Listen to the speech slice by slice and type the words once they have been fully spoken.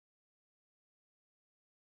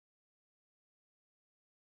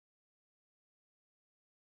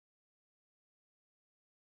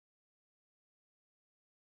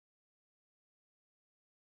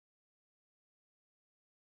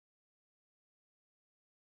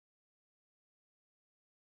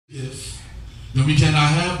gift, then we cannot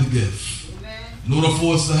have the gift. In order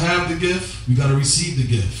for us to have the gift, we got to receive the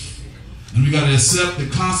gift. And we got to accept the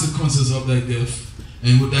consequences of that gift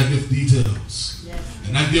and what that gift details.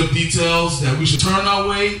 And that gift details that we should turn our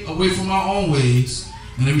way away from our own ways,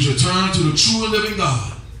 and that we should turn to the true and living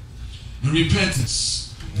God in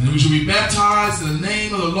repentance. And that we should be baptized in the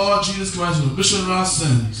name of the Lord Jesus Christ for the remission of our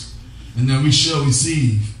sins. And then we shall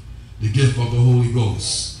receive the gift of the Holy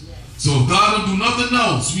Ghost. So if God don't do nothing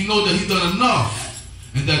else, we know that He done enough,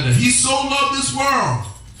 and that He so loved this world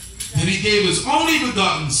that He gave His only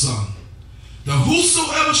begotten Son, that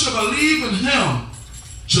whosoever shall believe in Him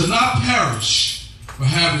shall not perish, but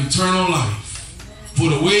have eternal life. For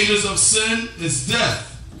the wages of sin is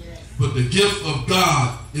death, but the gift of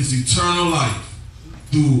God is eternal life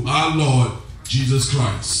through our Lord Jesus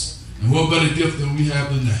Christ. And what better gift than we have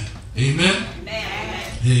than that? Amen? Amen.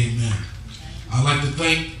 Amen. I'd like to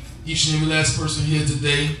thank each and every last person here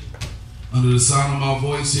today under the sound of my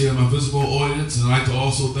voice here in my visible audience. And I'd like to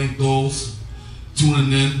also thank those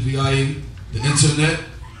tuning in via the internet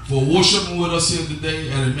for worshiping with us here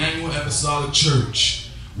today at Emmanuel Apostolic Church,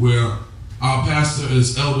 where our pastor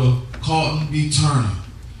is Elder Carleton B. Turner.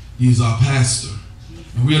 He's our pastor.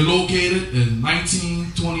 And we are located in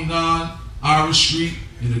 1929 Irish Street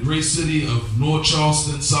in the great city of North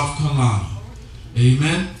Charleston, South Carolina.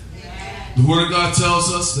 Amen. The Word of God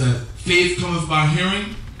tells us that faith cometh by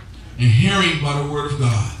hearing, and hearing by the Word of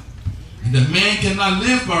God. And that man cannot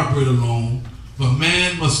live by bread alone, but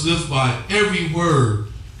man must live by every word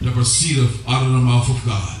that proceedeth out of the mouth of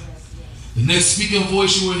God. The next speaking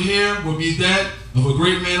voice you will hear will be that of a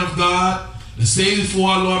great man of God that stays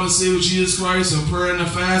before our Lord and Savior Jesus Christ in prayer and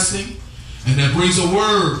fasting, and that brings a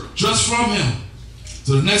word just from Him.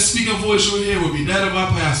 So the next speaking voice you will hear will be that of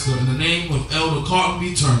our pastor in the name of Elder Carleton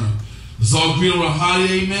B. Turner. Let's all greet him with a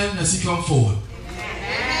hearty amen as he come forward.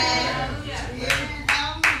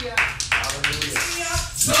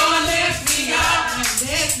 So lift me up and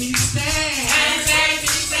let me stand. And let me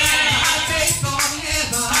stand. My faith on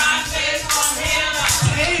heaven. My faith on heaven.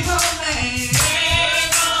 Table land.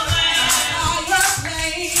 Table land. Higher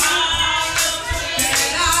plane. Higher plane.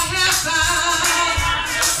 That I have found.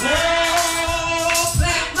 Oh,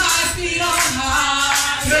 plant my feet on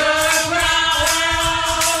higher ground.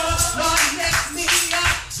 Lord, lift me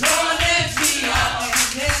up. Lord, lift me up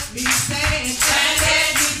and let me stand. And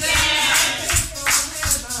let me stand.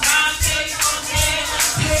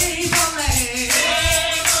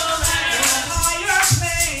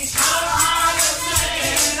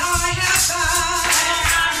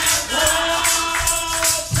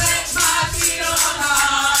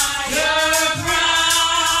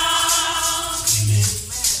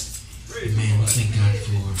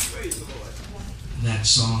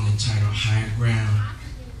 Song entitled Higher Ground.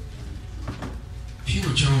 If you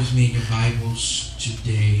would join with me in your Bibles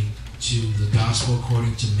today to the Gospel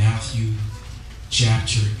according to Matthew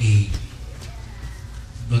chapter 8.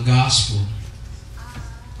 The Gospel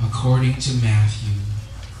according to Matthew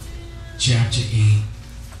chapter 8.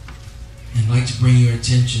 And I'd like to bring your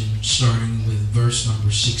attention starting with verse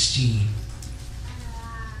number 16,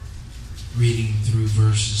 reading through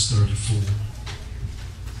verses 34.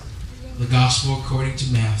 The Gospel according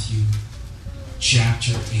to Matthew,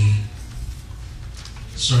 chapter 8,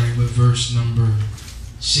 starting with verse number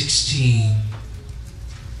 16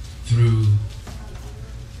 through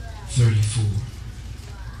 34.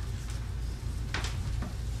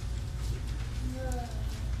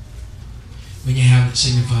 When you have it,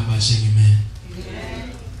 signify by saying amen.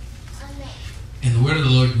 Amen. And the word of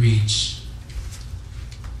the Lord reads,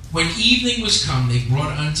 When evening was come, they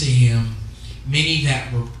brought unto him many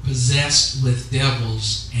that were possessed with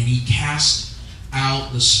devils, and he cast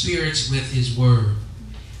out the spirits with his word,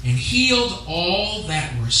 and healed all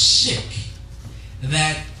that were sick,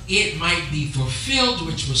 that it might be fulfilled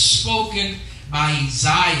which was spoken by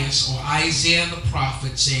Isaiah the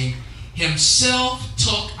prophet, saying, Himself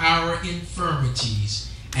took our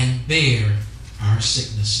infirmities and bare our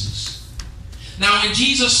sicknesses. Now when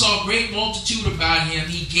Jesus saw a great multitude about him,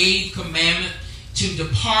 he gave commandment to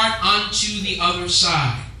depart unto the other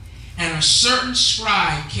side. And a certain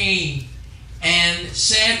scribe came and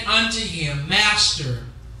said unto him, Master,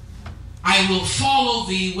 I will follow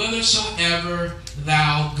thee whithersoever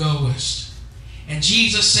thou goest. And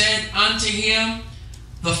Jesus said unto him,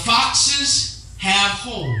 The foxes have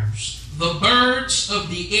holes, the birds of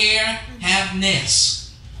the air have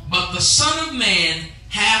nests, but the Son of Man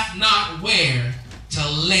hath not where to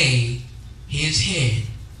lay his head.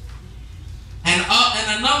 And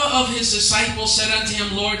another of his disciples said unto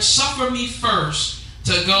him, Lord, suffer me first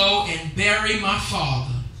to go and bury my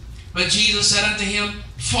father. But Jesus said unto him,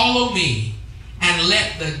 follow me, and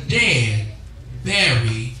let the dead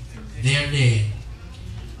bury their dead.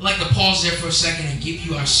 I'd like to pause there for a second and give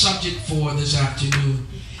you our subject for this afternoon.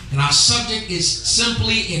 And our subject is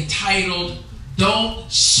simply entitled,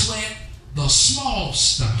 Don't Sweat the Small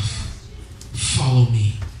Stuff. Follow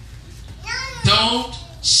me. Don't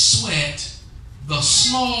sweat the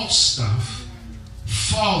small stuff.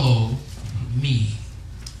 Follow me.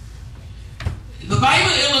 The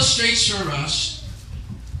Bible illustrates for us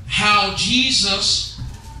how Jesus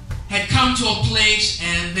had come to a place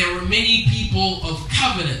and there were many people of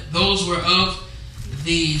covenant. Those were of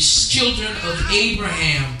the children of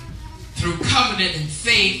Abraham through covenant and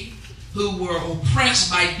faith who were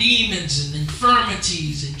oppressed by demons and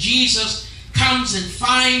infirmities. And Jesus comes and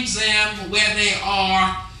finds them where they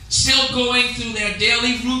are, still going through their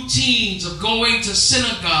daily routines of going to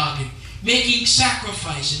synagogue and making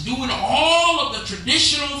sacrifice and doing all of the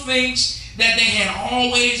traditional things that they had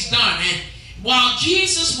always done. And while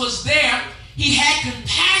Jesus was there, he had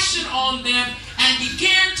compassion on them and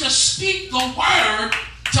began to speak the word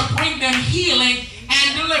to bring them healing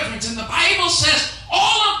and deliverance. And the Bible says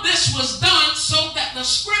all of this was done so that the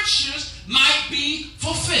scriptures might be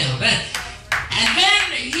fulfilled. And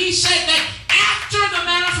then he said that after the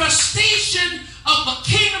manifestation of the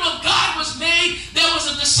kingdom of God was made, there was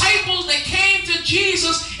a disciple that came to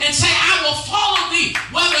Jesus and said, I will follow thee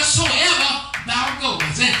whithersoever thou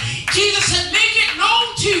goest. And Jesus said, make it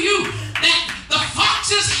known to you that the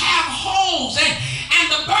foxes have holes and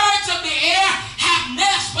the birds of the air have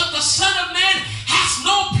nests, but the Son of Man has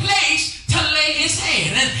no place to lay his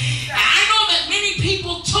head. And I know that many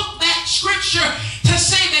people took that scripture to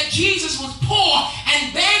say that Jesus was poor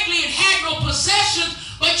and beggarly and had no possessions,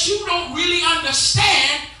 but you don't really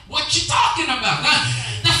understand what you're talking about.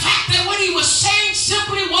 The fact that what he was saying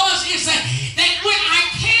simply is that when I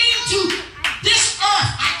came to this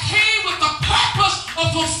earth, I came with the purpose of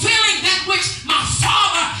fulfilling that which my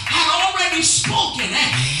Father had already spoken.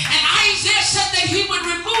 And Isaiah said that he would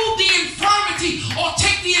remove the infirmity or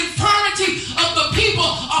take the infirmity of the people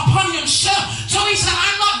upon himself. So he said,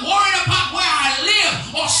 I'm not worried about where I live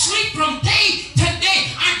or sleep from day to day.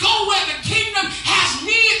 I go where the kingdom has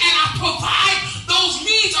need and I provide those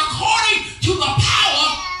needs according to the power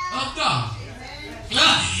of God.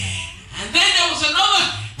 And then there was another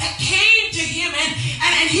that came to him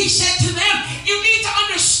and he said to them, you need to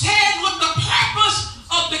understand what the purpose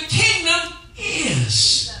of the kingdom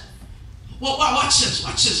is. Well, watch this.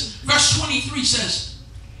 Watch this. Verse 23 says,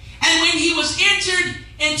 and when he was entered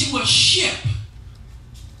into a ship,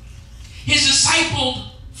 his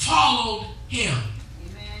disciples followed him.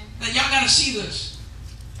 Amen. Now y'all got to see this.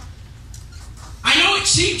 I know it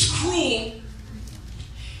seems cruel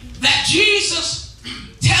that Jesus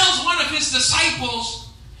tells one of his disciples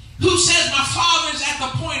who says, my Father's at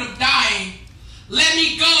the point of dying, let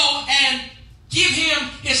me go and give him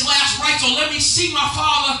his last rites, or let me see my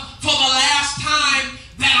Father for the last time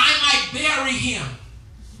that I might bury him.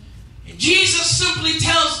 And Jesus simply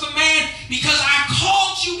tells the man, because I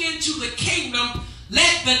called you into the kingdom,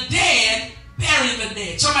 let the dead bury the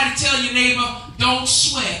dead. Somebody tell your neighbor, don't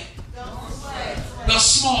sweat the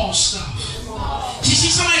small stuff. You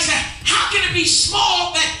see, somebody said, how can it be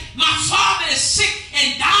small that my Father is sick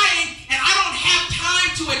and dying and I don't have time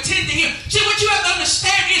to attend to him? See, what you have to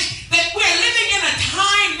understand is that we're living in a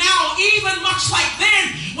time now, even much like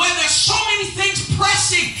then, where there's so many things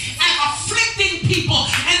pressing and afflicting people,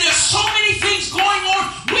 and there's so many things going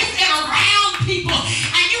on with and around people,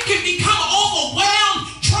 and you can become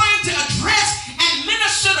overwhelmed trying to address and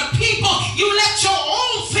minister to people. You let your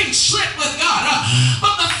own thing slip with God.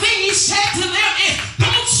 But the thing he said to them is,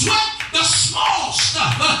 don't sweat the small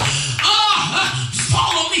stuff.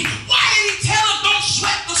 Follow me. Why did he tell them don't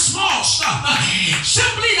sweat the small stuff?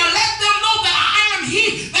 Simply to let them know that I am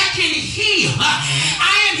he that can heal.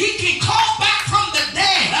 I am he can call back from the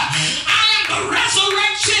dead. I am the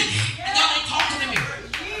resurrection. Y'all ain't talking to me.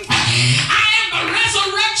 I am the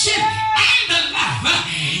resurrection and the life.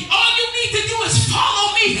 All you need to do is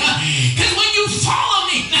follow me. Because when you follow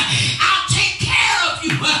me, I'll take care of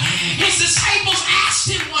you. His disciples asked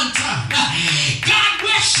him one time, God,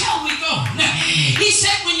 where shall we go? He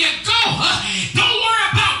said, when you go, don't worry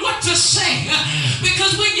about what to say,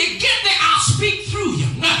 because when you get there, I'll speak through you.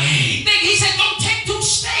 Then he said, don't take two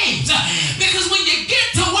staves, because when you get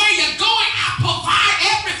to where you're going, I'll provide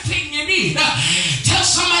everything you need. Tell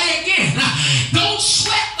somebody again, don't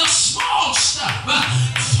sweat the small stuff.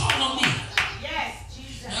 Follow me. Yes,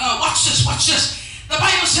 Jesus. Watch this, watch this. The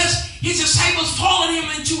Bible says his disciples followed him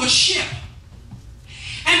into a ship.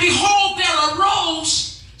 And behold, there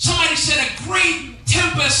arose, somebody said, a great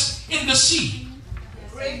tempest in the sea.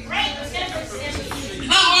 In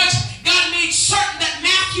other words, God made certain that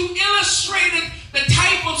Matthew illustrated the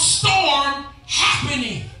type of storm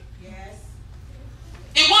happening.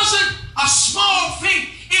 It wasn't a small thing.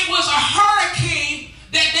 It was a hurricane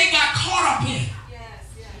that they got caught up in.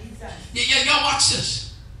 Y'all watch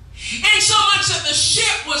this. And so much that the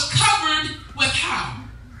ship was covered with how?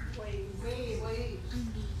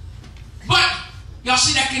 But, y'all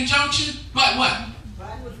see that conjunction? But what?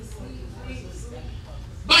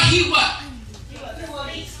 But he what?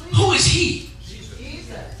 Who is he?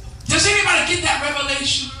 Does anybody get that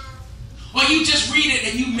revelation? Or you just read it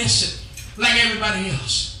and you miss it like everybody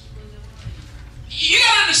else? You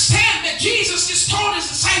got to understand that Jesus just told his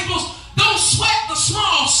disciples, don't sweat the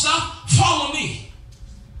small stuff, follow me.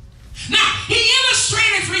 Now, he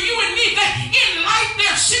illustrated for you and me that in life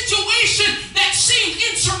there's situation that seems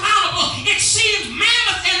insurmountable. It seems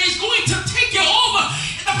mammoth and is going to take you over.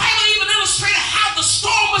 The Bible even illustrated how the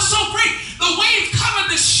storm was so great, the wave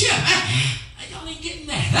covered the ship. Y'all ain't getting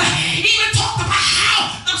that. He even talked about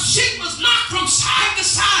how the ship was knocked from side to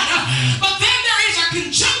side. But then there is a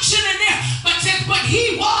conjunction in there. But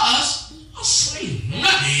he was asleep.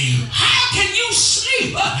 How can you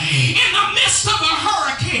sleep in the midst of a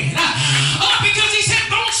hurricane? Because he said,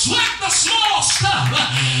 don't sweat the small stuff.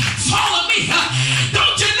 Follow me.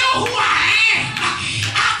 Don't you know who I am?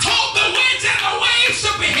 I told the winds and the waves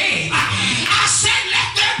to behave. I said, let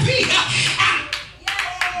there be.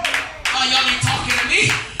 Oh, y'all ain't talking to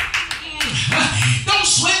me. Don't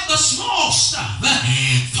sweat the small stuff.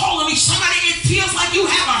 Follow me. Somebody, it feels like you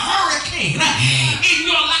have a hurricane in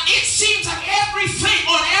your life. It seems like everything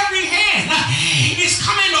on every hand is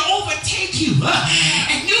coming to overtake you.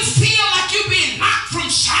 And you feel like you're being knocked from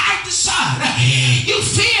side to side. You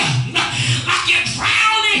feel like you're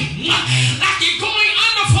drowning, like you're going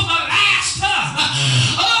under for the last time.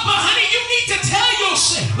 But honey, you need to tell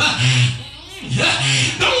yourself,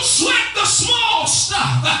 don't sweat the small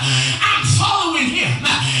stuff. I'm following him.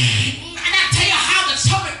 I got to tell you how the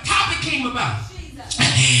topic came about.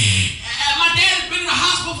 My dad had been in the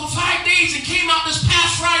hospital for 5 days and came out this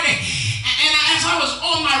past Friday. And as I was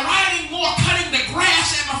on my riding mower cutting the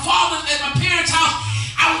grass at my father's and my parents' house,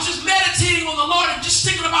 I was just meditating on the Lord and just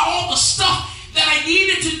thinking about all the stuff that I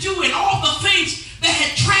needed to do and all the things that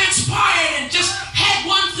had transpired, and just had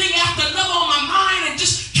one thing after another on my mind and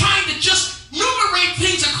just trying to just numerate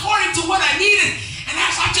things according to what I needed. And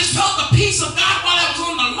as I just felt the peace of God while I was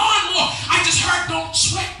on the lawnmower, I just heard, don't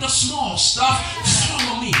sweat the small stuff,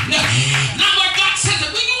 follow me. Now what God says, that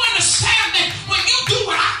when you understand that when you do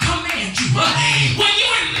what I command you, when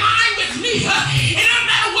you're in line with me, it doesn't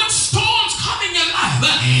matter what storms come in your life,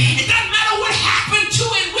 it doesn't matter what happened to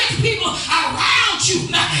and with people around you,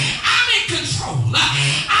 I'm in control.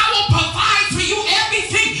 I will provide for you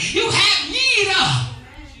everything you have need of.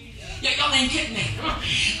 Y'all ain't getting that.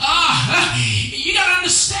 You got to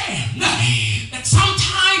understand that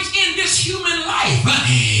sometimes in this human life,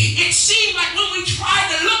 it seems like when we try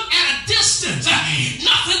to look at a distance,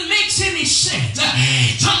 nothing makes any sense.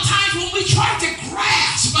 Sometimes when we try to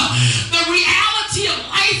grasp the reality of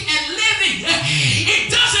life and living, it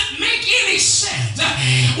doesn't make any sense.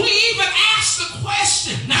 We even ask the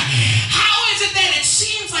question, how is it that it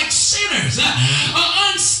seems like sinners are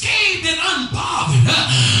unscathed and unbothered?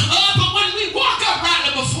 But when we walk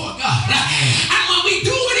uprightly before God, and when we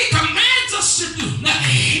do what he commands us to do,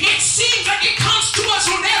 it seems like it comes to us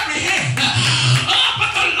on every hand.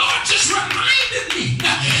 But the Lord just reminded me,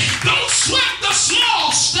 don't sweat the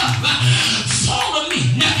small stuff, follow me.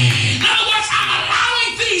 In other words, I'm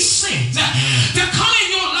allowing these things to come in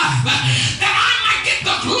your life that I might get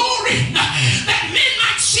the glory, that men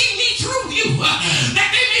might see me through you, that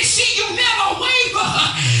they may see you never waver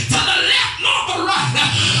to the left nor the right,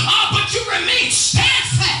 but you remain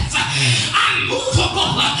steadfast,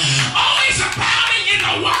 unmovable, always abounding in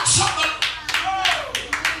the works of the Lord.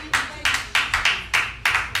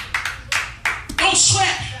 Don't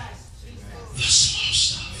sweat the small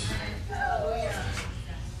stuff.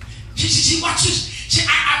 See, watch this. See,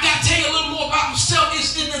 I've got to tell you a little more about myself,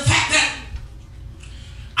 is in the fact that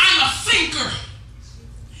I'm a thinker.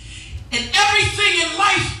 And everything in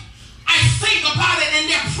life, I think about it, and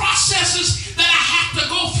there are processes that I have to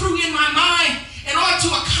go through in my mind in order to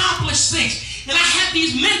accomplish things. And I have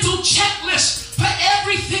these mental checklists for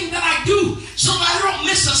everything that I do so that I don't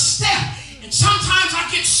miss a step. And sometimes I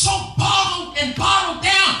get so bottled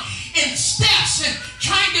down in steps and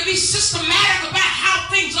trying to be systematic about how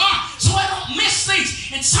things are so I don't miss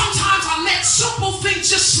things. And sometimes I let simple things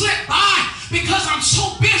just slip by because I'm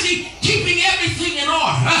so busy keeping everything in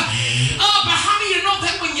order. But how do you know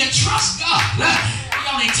that when you trust God,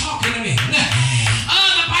 y'all ain't talking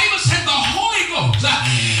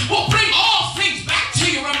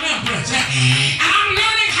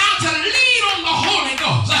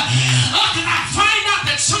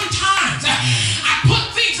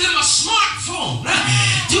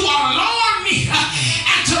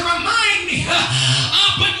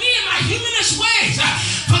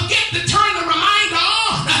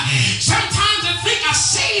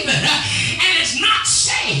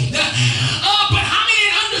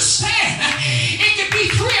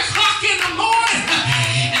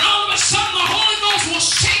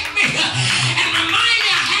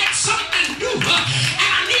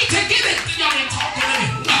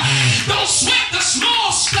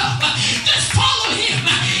stuff. Just follow him.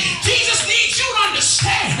 Jesus needs you to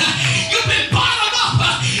understand. You've been bottled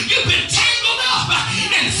up. You've been tangled up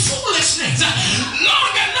in foolishness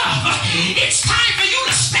long enough. It's time for you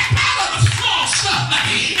to step out of the small stuff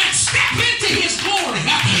and step into his glory,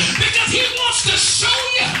 because he wants to show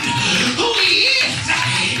you who he is.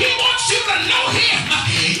 He wants you to know him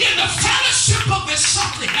in the fellowship of his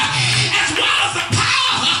suffering, as well as the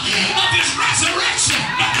power of his resurrection.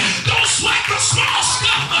 Don't sweat the small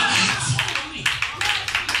stuff. Follow me.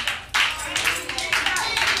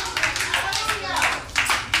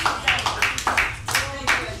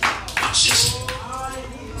 Watch this.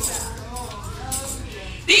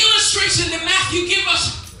 The illustration that Matthew gives us,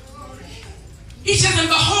 he says, and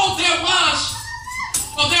behold, there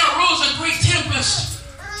arose a great tempest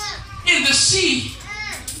in the sea,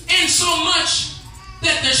 and so much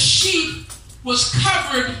that the sheep was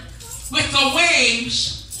covered with the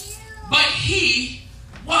waves, but he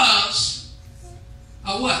was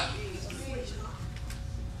a what?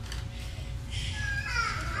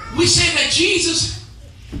 We say that Jesus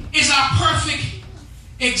is our perfect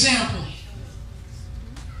example.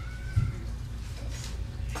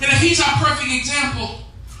 And if he's our perfect example,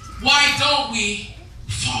 why don't we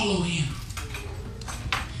follow him?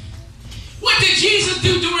 What did Jesus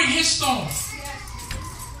do during his storm?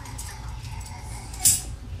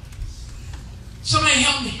 Somebody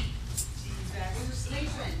help me.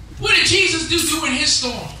 What did Jesus do during his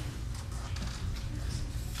storm?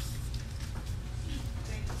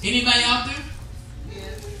 Anybody out there?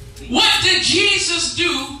 What did Jesus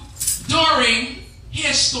do during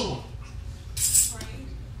his storm?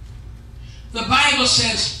 The Bible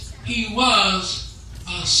says he was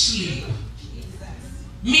asleep,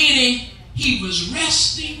 meaning he was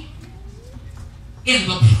resting in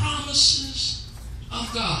the promises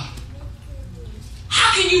of God.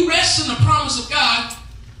 How can you rest in the promise of God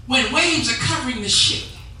when waves are covering the ship?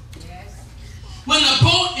 When the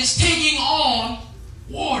boat is taking on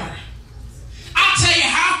water? I'll tell you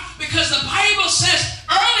how. Because the Bible says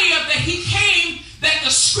earlier that he came that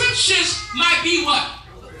the scriptures might be what?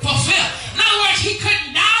 Fulfilled. In other words, he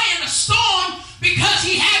couldn't die in a storm because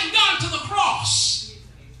he hadn't gone to the cross.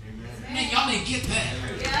 Man, y'all didn't get that.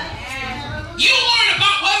 You worried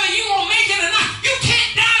about whether you will make it or not. You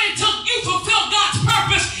can't die until you fulfill God's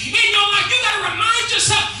purpose in your life. You got to remind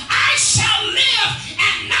yourself, I shall live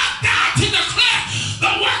and not die to declare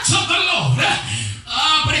the works of the Lord.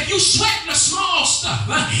 But if you sweat the small stuff,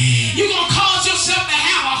 you're going to cause yourself to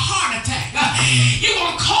have a heart attack. You're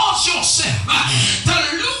going to cause yourself to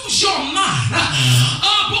lose your mind.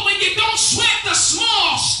 But when you don't sweat the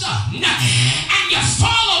small stuff and you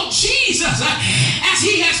follow Jesus as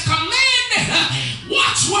he has commanded,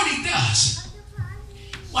 watch what he does.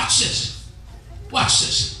 Watch this. Watch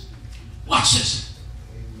this. Watch this.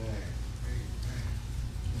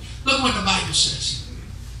 Look what the Bible says.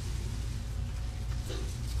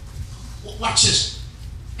 Watch this.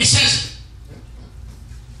 It says,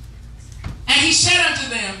 and he said unto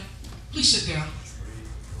them, please sit down.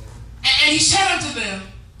 And he said unto them,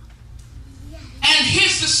 and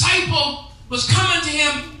his disciple was coming to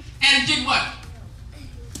him and did what?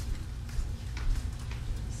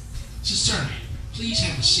 Sister Turner, please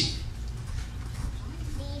have a seat.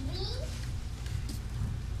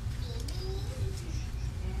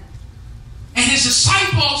 And his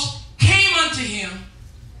disciples came unto him.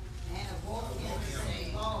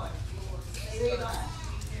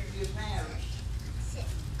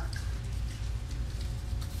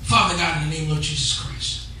 Father God, in the name of Jesus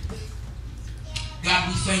Christ, God,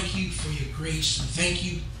 we thank you for your grace. We thank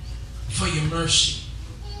you for your mercy.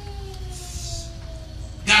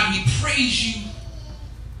 God, we praise you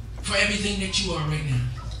for everything that you are right now.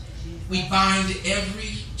 We bind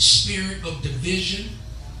every spirit of division,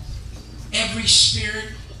 every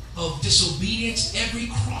spirit of disobedience, every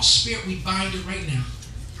cross spirit, we bind it right now.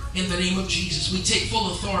 In the name of Jesus, we take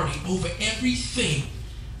full authority over everything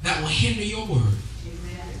that will hinder your word.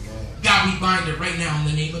 God, we bind it right now in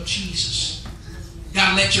the name of Jesus.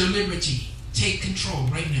 God, let your liberty take control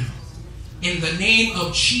right now. In the name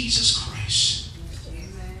of Jesus Christ.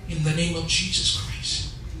 In the name of Jesus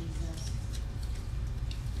Christ.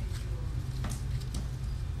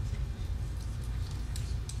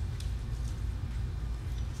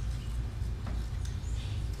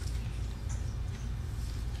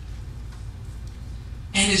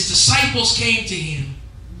 And his disciples came to him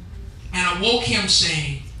and awoke him,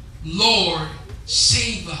 saying, Lord,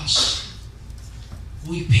 save us,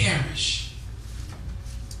 we perish.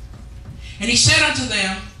 And he said unto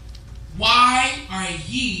them, why are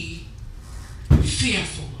ye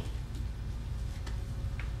fearful,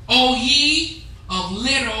 O ye of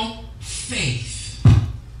little faith.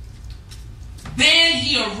 Then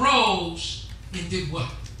he arose and did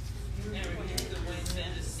what?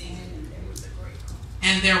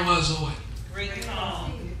 And there was a what? Great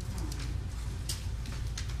calm.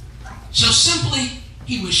 So simply,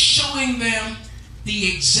 he was showing them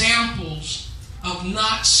the examples of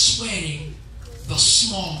not sweating the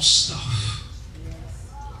small stuff.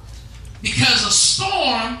 Because a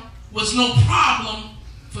storm was no problem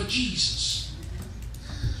for Jesus.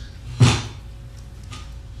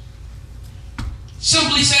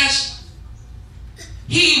 Simply says,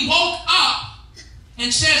 he woke up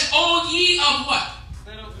and says, "O ye of what?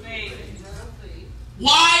 Little faith.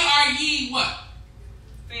 Why are ye what?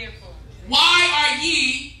 Fearful. Why are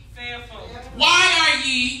ye? Fearful. Why are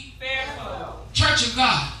ye? Fearful. Church of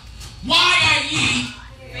God. Why are ye?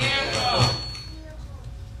 Fearful.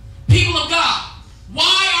 People of God.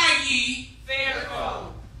 Why are ye?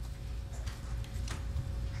 Fearful.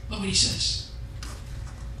 Look what he says.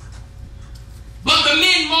 But the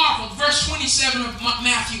men marveled. Verse 27 of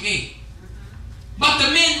Matthew 8. But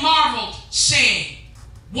the men marveled, saying,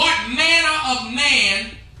 what manner of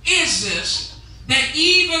man is this, that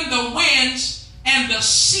even the winds and the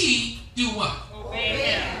sea do what? Obey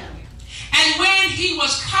him. And when he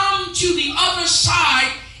was come to the other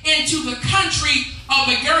side into the country of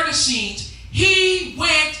the Gergesenes, he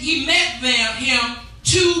met him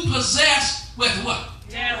to possess with what?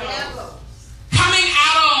 Devils. Coming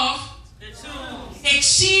out of The tombs.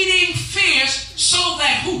 exceeding fierce, so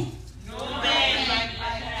that who? No man might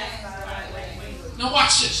pass by way. Now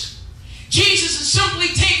watch this. Jesus is simply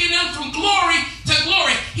taking them from glory to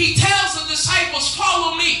glory. He tells the disciples,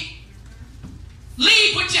 follow me.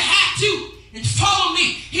 Leave what you have to and follow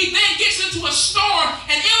me. He then gets into a storm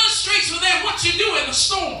and illustrates for them what you do in the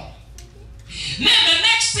storm. Then the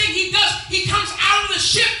next thing he does, he comes out of the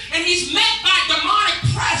ship and he's met by demonic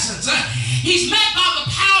presence. He's met by the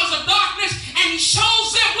powers of darkness, and he shows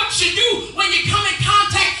them what you do when you come in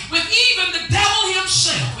contact with even the devil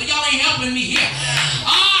himself. But y'all ain't helping me here.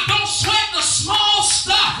 Don't sweat the small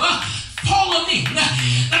stuff. Follow me.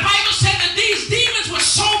 The Bible said that these demons were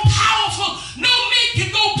so powerful, no man can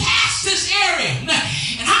go past this area.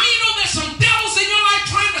 And how many know there's some devils in your life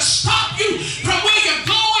trying to stop you from where you're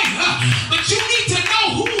going? But you need to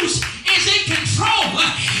know who's is in control.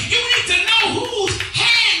 You need to know whose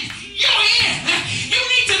hand you're in. You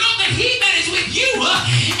need to know that he that is with you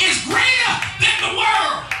is greater than the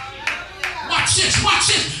world. Watch this, watch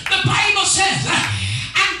this. The Bible says,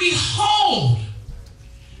 and behold,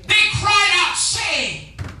 they cried out,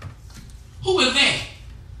 saying, who are they?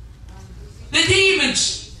 The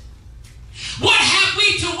demons. What have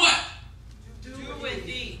we to what? Do with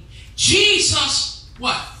thee. Jesus,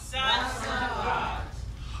 what? Son of God.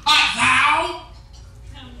 Art thou?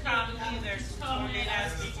 Come hither, torment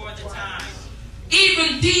us before the time.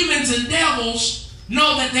 Even demons and devils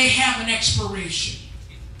know that they have an expiration.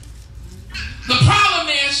 The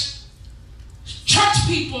problem is, church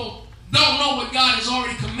people don't know what God has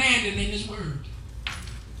already commanded in his word.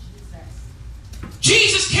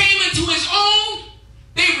 Jesus came into his own.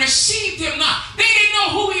 They received him not. They didn't know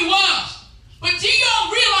who he was. But do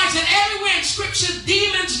y'all realize that everywhere in Scripture,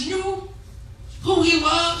 demons knew who he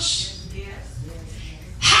was?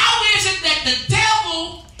 How is it that the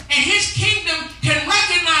devil and his kingdom can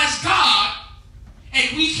recognize God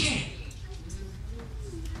and we can't?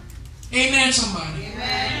 Amen, somebody.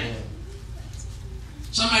 Amen.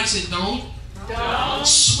 Somebody said, don't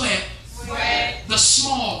sweat the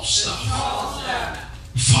small stuff.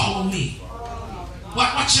 Follow me.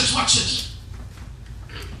 Watch this, watch this.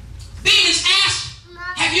 Demons asked,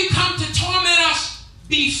 have you come to torment us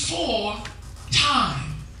before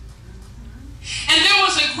time? And there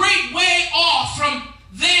was a great way off from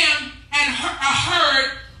them and a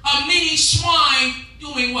herd of many swine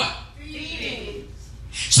doing what? Feeding.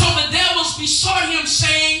 So the devils besought him,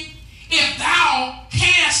 saying, if thou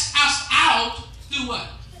cast us out, do what?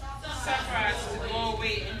 Suffer us to go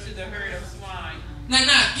away into the herd of swine.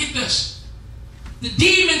 Now, get this. The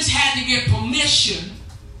demons had to get permission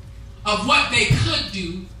of what they could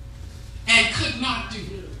do and could not do.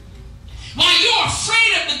 While you're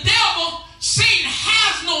afraid of the devil, Satan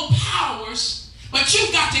has no powers, but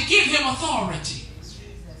you've got to give him authority.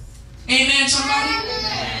 Amen, somebody?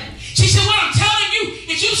 Amen. She said, what I'm telling you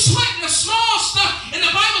is you sweating the small stuff, and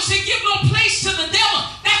the Bible said give no place to the devil.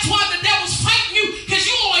 That's why the devil's fighting you, because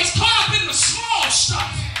you always caught up in the small stuff.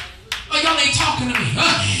 Oh, y'all ain't talking to me,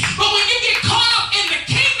 huh? But when you get caught up in the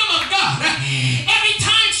kingdom of God, every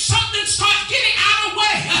time something starts getting out of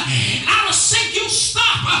way, out of sync, you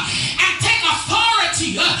stop and take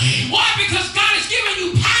authority. Why? Because God has given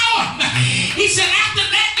you power. He said,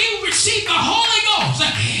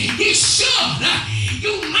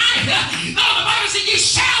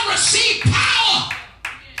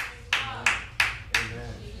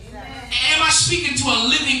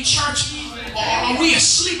 Or are we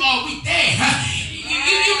asleep? Or are we dead?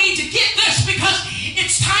 You need to get this, because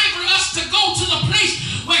it's time for us to go to the place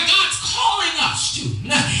where God's calling us to.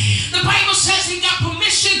 The Bible says he got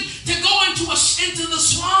permission to go into the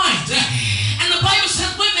swine. And the Bible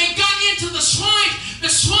says when they got into the swine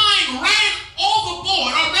ran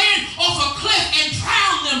overboard or ran off a cliff and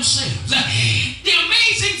drowned themselves. The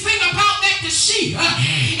amazing thing about that to see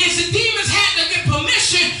is the demons had to get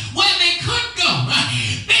permission where they could go.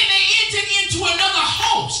 Then they entered into another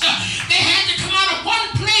host. They had to come out of one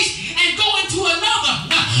place and go into another.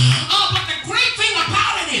 But the great thing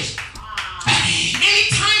about it is,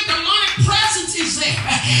 anytime demonic presence is there,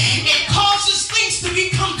 it causes things to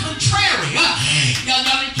become contrary. Y'all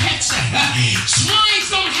didn't catch that. Swines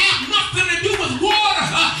don't have nothing to do with water.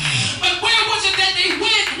 But where was it that they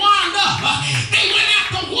wound up? They went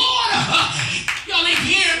after water. Y'all ain't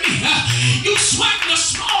hearing me. You sweating the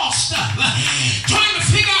small stuff, trying to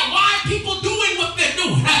figure out why people doing what they're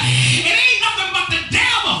doing. It ain't nothing but the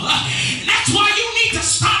devil. That's why you need to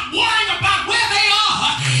stop worrying about where they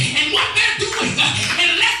are and what they're doing, and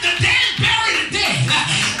let the dead bury the dead.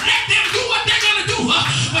 Let them do what they're going to do,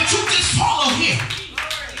 but you just follow him.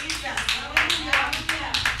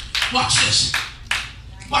 Watch this.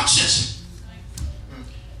 Watch this.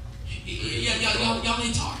 Y'all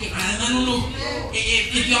ain't talking. I don't know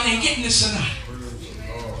if y'all ain't getting this or not.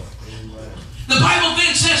 The Bible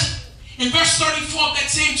then says in verse 34 of that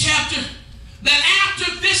same chapter that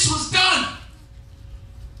after this was done,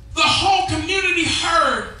 the whole community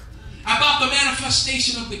heard about the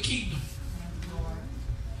manifestation of the kingdom.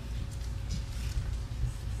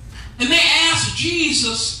 And they asked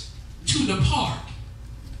Jesus to depart,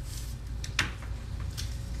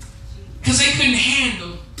 because they couldn't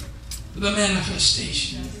handle the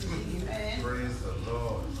manifestation. Praise the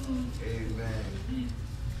Lord. Amen.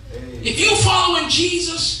 If you following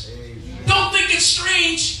Jesus, don't think it's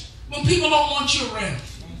strange when people don't want you around.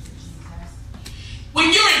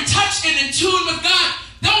 When you're in touch and in tune with God,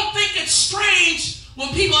 don't think it's strange when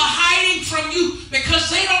people are hiding from you, because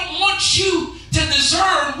they don't want you to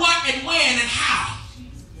discern what and when and how.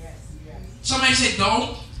 Somebody say,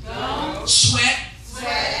 don't sweat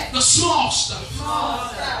the small stuff.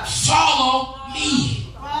 Follow me.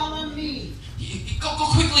 Go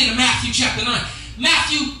quickly to Matthew chapter 9.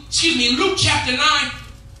 Luke chapter 9,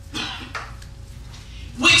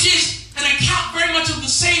 which is an account very much of the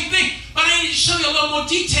same thing. But I need to show you a little more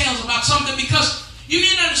details about something, because you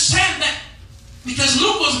need to understand that because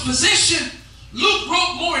Luke was a physician, Luke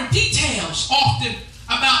wrote more in details often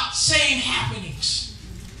about same happenings.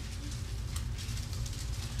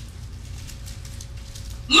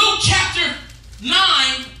 Luke chapter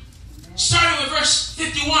 9, starting with verse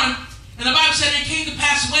 51, and the Bible said, it came to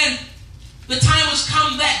pass when the time was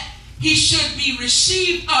come that he should be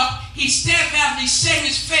received up, he steadfastly set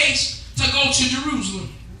his face to go to Jerusalem,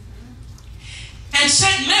 and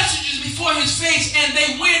sent messengers before his face, and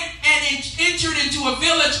they went and entered into a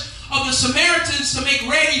village of the Samaritans to make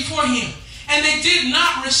ready for him. And they did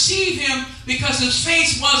not receive him, because his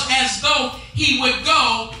face was as though he would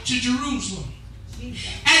go to Jerusalem.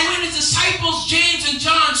 And when his disciples James and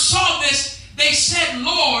John saw this, they said,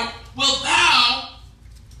 Lord, wilt thou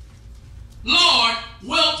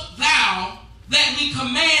that we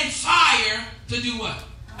command fire to do what?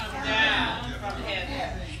 Come down from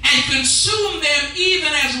heaven. And consume them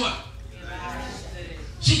even as what?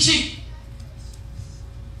 See,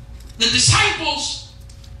 the disciples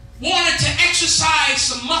wanted to exercise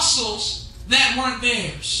some muscles that weren't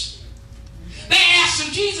theirs. They asked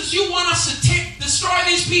him, Jesus, you want us to destroy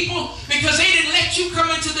these people because they didn't let you come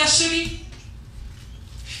into their city?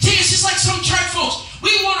 See, it's just like some church folks.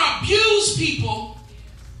 We want to abuse people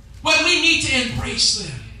when we need to embrace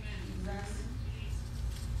them.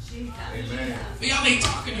 Amen. But y'all ain't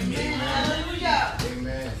talking to me.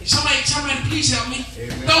 Amen. Somebody please help me.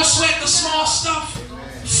 Amen. Don't sweat the small stuff.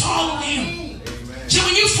 Amen. Follow him. Amen. See,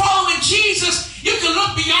 when you following Jesus, you can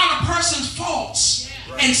look beyond a person's faults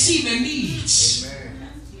and see their needs. Amen.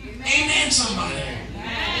 Amen, somebody.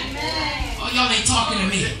 Amen. Oh, y'all ain't talking to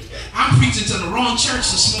me. I'm preaching to the wrong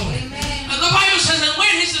church this morning. The Bible says that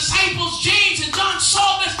when his disciples, James and John,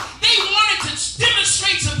 saw this, they wanted to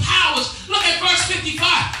demonstrate some powers. Look at verse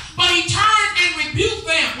 55. But he turned and rebuked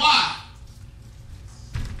them. Why?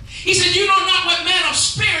 He said, you know not what manner of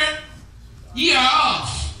spirit ye are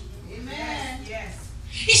of. Amen. Yes.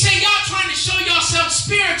 He said, y'all trying to show yourselves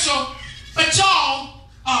spiritual, but y'all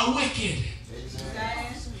are wicked.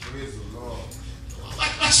 Amen. Praise the Lord.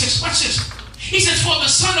 Watch this. He says, for the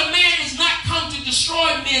Son of Man is not come to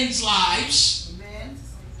destroy men's lives, Amen.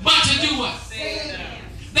 but to do what? Save them.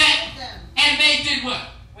 And they did what?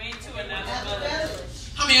 Went to another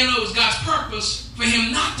many know it was God's purpose for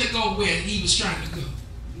him not to go where he was trying to go?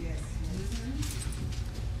 Yes.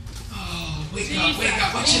 Oh, wake up, wake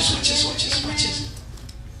up. Watch this, watch this, watch this, watch this.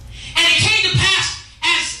 And it came to pass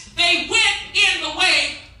as they went in the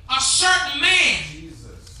way, a certain man,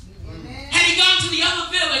 had he gone to the other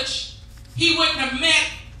village, he wouldn't have met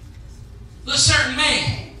the certain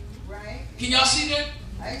man. Right. Can y'all see that?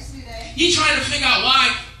 I see that. You trying to figure out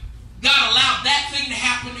why God allowed that thing to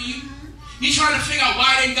happen to you? You trying to figure out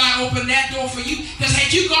why didn't God open that door for you? Because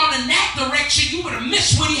had you gone in that direction, you would have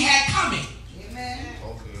missed what he had coming. Amen.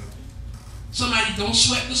 Okay. Somebody, don't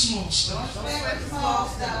sweat the small stuff. Don't sweat the small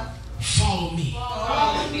stuff. Follow me.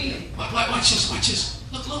 Follow me. Watch this, watch this.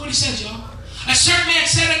 Look what he says, y'all. A certain man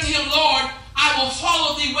said unto him, Lord, I will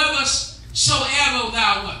follow thee whithersoever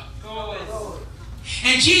thou what? Go.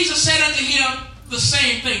 And Jesus said unto him the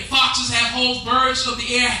same thing. Foxes have holes, birds of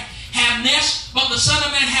the air have nests, but the Son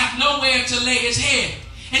of Man hath nowhere to lay his head.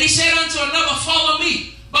 And he said unto another, follow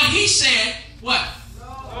me. But he said, what?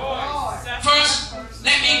 Lord. First,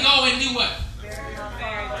 let me go and do what? Bury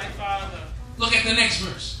my father. Look at the next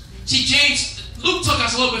verse. See, Luke took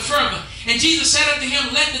us a little bit further. And Jesus said unto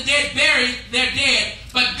him, let the dead bury their dead,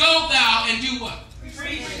 but go thou and do what?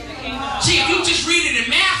 Preach the kingdom. See, if you just read it in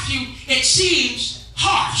Matthew, it seems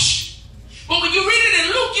harsh. But when you read it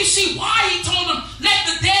in Luke, you see why he told them, let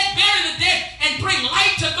the dead bury the dead and bring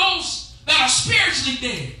light to those that are spiritually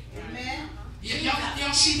dead. Amen.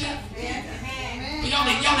 Y'all see that? Amen. But y'all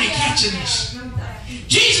ain't catching this.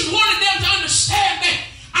 Jesus wanted them to understand that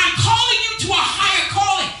I'm calling you to a higher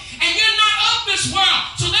calling, and you're not of this world,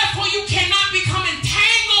 so therefore you cannot become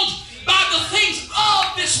entangled by the things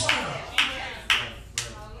of this world.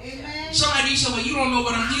 Amen. Somebody said, well, you don't know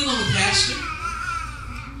what I'm dealing with, Pastor.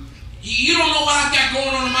 You don't know what I've got going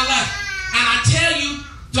on in my life. And I tell you,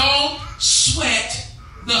 don't sweat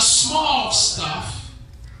the small stuff.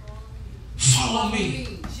 Follow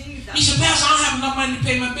me. He said, Pastor, I don't have enough money to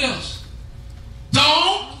pay my bills.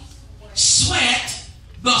 Don't sweat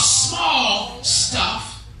the small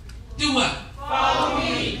stuff. Do what? Follow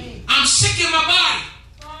me. I'm sick in my body.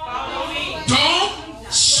 Follow me.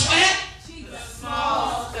 Don't sweat. The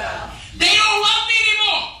small stuff. They don't love me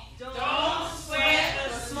anymore. Don't sweat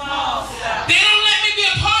the small stuff. They don't let me be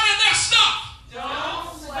a part of their stuff. Don't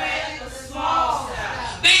sweat the small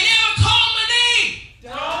stuff. They never call my name.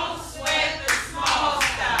 Don't sweat the small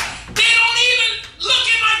stuff. They don't even look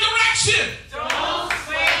in my direction. Don't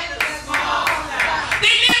sweat the small stuff.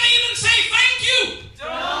 They never even say thank you.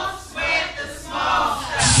 Don't sweat the small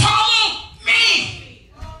stuff. Follow me.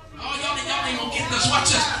 Oh, y'all ain't gonna get this. Watch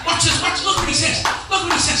this. Watch this. Watch. Look what he says. Look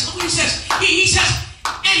what he says. Look what he says. He says,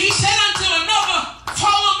 and he said unto another,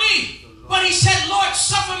 follow me. But he said, Lord,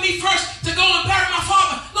 suffer me first to go and bury my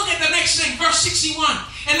father. Look at the next thing, verse 61.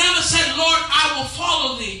 Another said, Lord, I will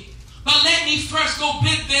follow thee, but let me first go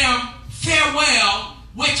bid them farewell,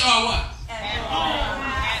 which are what? At home,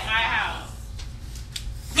 at my house.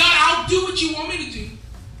 God, I'll do what you want me to do.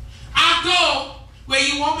 I'll go where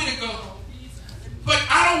you want me to go. But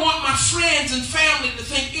I don't want my friends and family to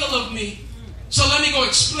think ill of me. So let me go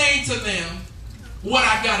explain to them what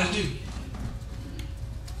I got to do.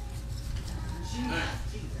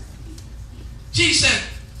 Jesus said,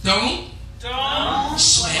 don't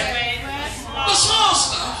sweat the small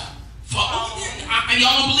stuff. And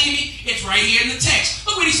y'all don't believe me? It's right here in the text.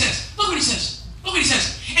 Look what he says. Look what he says. Look what he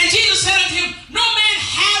says. And Jesus said unto him, no man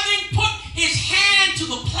having put his hand to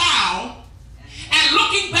the plow and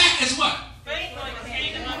looking back is what? Faithful in the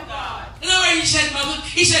kingdom of God. You know what he said, mother?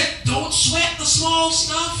 He said, don't sweat the small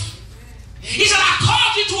stuff. He said, I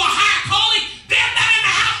called you to a higher calling. They're not in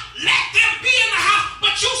the house. Let them be in the house,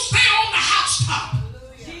 but you stay on the housetop.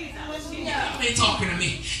 Y'all ain't talking to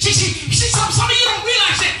me. See, some of you don't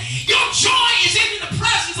realize that your joy is in the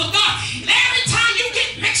presence of God. And every time you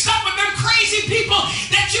get mixed up with them crazy people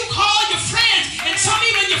that you call your friends and some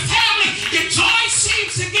even your family, your joy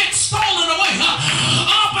seems to get stolen away.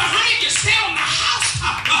 But honey, you stay on the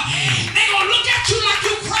housetop. They're going to look at you like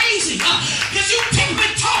you crazy because you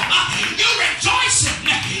tipping toe. You're rejoicing.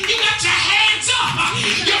 You got your hands up.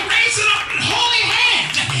 You're raising up in holy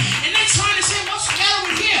hands. And they're trying to say, what's the matter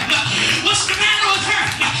with him? What's the matter with her?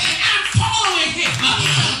 I'm following him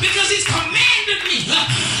because he's commanded me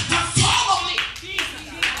to follow me.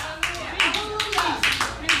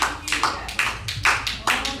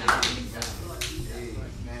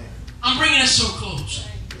 I'm bringing us so close.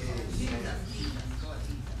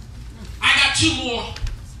 I got two more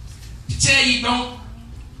to tell you don't.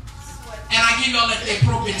 And I give y'all at the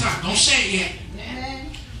appropriate time. Don't say it yet.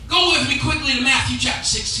 Go with me quickly to Matthew chapter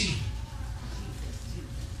 16.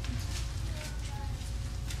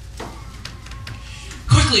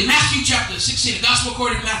 quickly, Matthew chapter 16, the gospel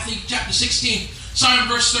according to Matthew chapter 16, starting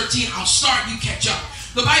verse 13. I'll start, you catch up.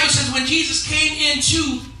 The Bible says, when Jesus came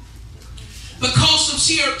into the coast of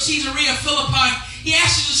Caesarea Philippi, he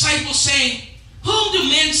asked his disciples, saying, whom do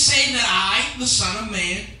men say that I, the Son of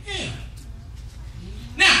Man, am?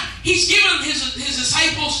 Now, he's given his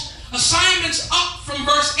disciples assignments up from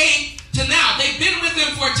verse 8 to now. They've been with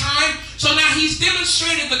him for a time, so now he's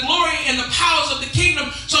demonstrated the glory and the powers of the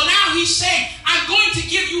kingdom. So now he's saying, I'm going to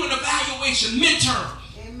give you an evaluation, midterm.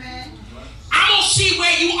 Amen. I'm going to see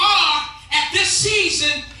where you are at this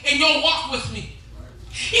season in your walk with me.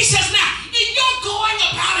 He says, now, if you're going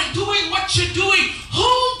about and doing what you're doing,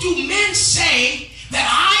 who do men say that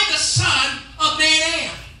I, the Son of Man,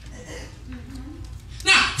 am?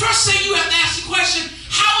 Now, first thing you have to ask the question,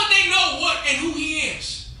 how would they know what and who he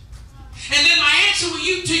is? And then my answer to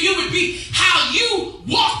you would be, how you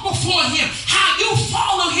walk before him, how you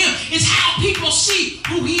follow him is how people see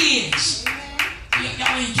who he is.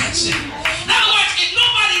 Y'all ain't catch it. In other words, if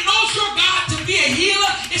nobody knows your God to be a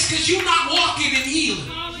healer, it's because you're not walking in healing.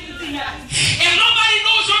 If nobody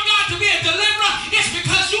knows your God to be a deliverer, it's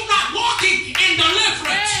because you're not walking in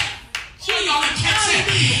deliverance. So y'all ain't catch it.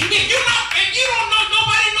 If you don't know,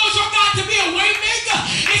 nobody knows your God to be a way maker,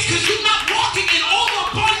 it's because you're not walking in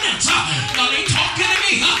overabundance. Y'all ain't talking to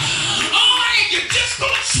me. Oh, if you just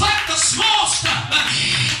don't sweat the small stuff.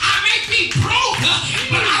 I may be broke,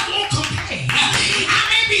 but I won't complain. I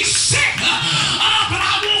may be sick, but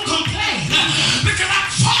I won't complain because I'm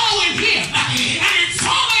following him. And in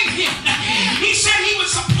following him, he said he would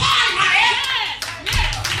supply my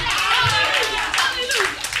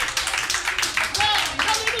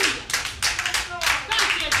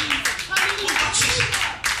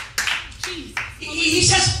He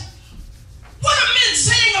says, what are men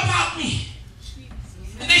saying about me?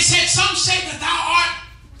 And they said, some say that thou art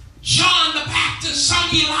John the Baptist, some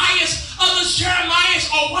Elias, others Jeremiah,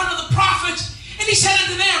 or one of the prophets. And he said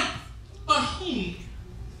unto them, but whom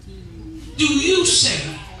do you say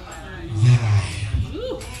that I am?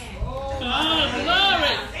 Oh,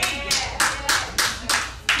 glory.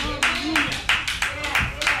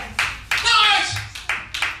 Now,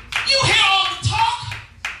 you hear all the talk.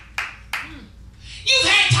 You've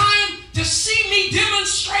had time to see me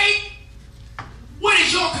demonstrate. What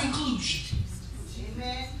is your conclusion?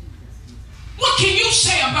 Amen. What can you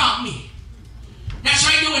say about me? That's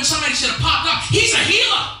right, when somebody should have popped up, he's a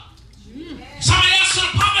healer. Somebody else should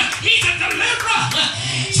have popped up, he's a deliverer.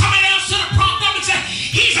 Somebody else should have popped up and said,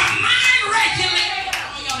 he's a mind regulator.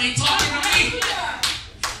 Oh, y'all ain't talking to me.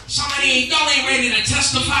 Y'all ain't ready to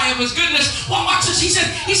testify of his goodness. Well, watch this. He said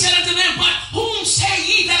unto them, but whom say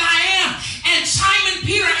ye that I am? And Simon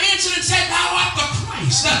Peter answered and said, thou art the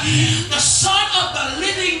Christ, the Son of the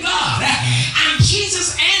living God. And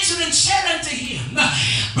Jesus answered and said unto him,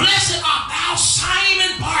 blessed art thou,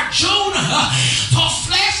 Simon Bar-Jonah, for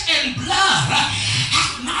flesh and blood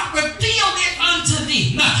hath not revealed it unto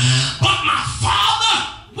thee, but my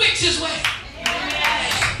Father which is where?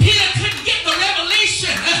 Peter couldn't get the revelation,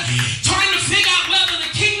 trying to figure out whether the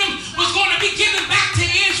kingdom was going to be given back to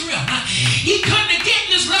Israel. He couldn't have gotten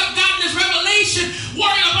this revelation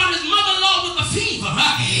worrying about his mother-in-law with the fever.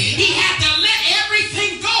 He had to let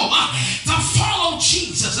everything go to follow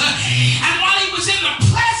Jesus. And while he was in the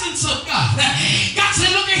presence of God, God said,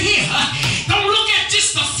 look at here. Don't look at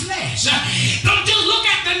just the flesh. Don't just look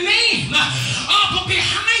at the name. But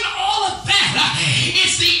behind all of that,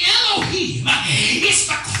 it's the Elohim. It's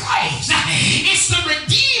the Christ. It's the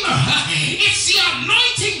Redeemer. It's the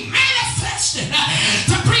anointing manifested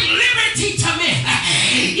to bring liberty to men.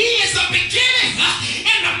 He is the beginning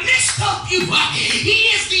in the midst of you.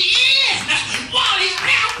 He is the end while he's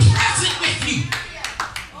now present with you.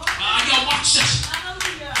 Yo, watch this.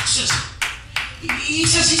 Watch this. He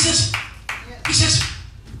says,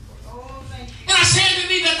 and I say unto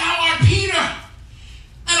thee that thou art Peter,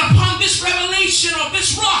 and upon this revelation of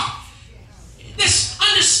this rock, this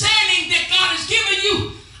understanding that God has given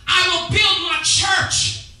you, I will build my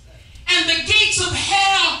church, and the gates of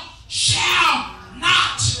hell shall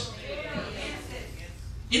not.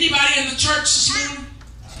 Anybody in the church this morning?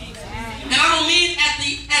 And I don't mean at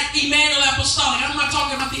Emmanuel Apostolic. I'm not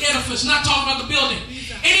talking about the edifice, not talking about the building.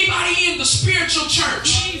 Anybody in the spiritual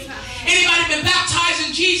church? Anybody been baptized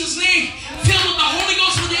in Jesus' name, filled with the Holy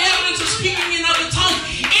Ghost with the evidence of speaking in other tongues?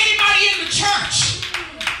 Anybody in the church?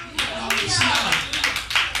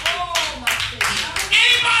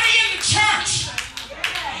 Anybody in the church?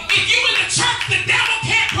 If you in the church, the devil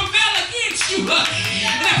can't prevail against you.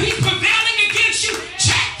 And if he's prevailing against you,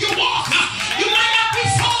 check your walk. You might not be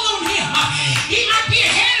following him. He might be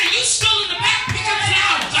ahead and you still in the back picking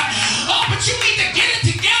flowers. Oh, but you need to get it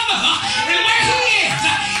together.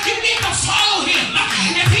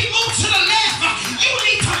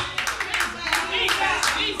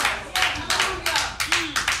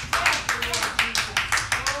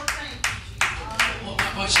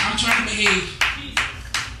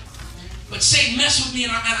 But Satan messed with me,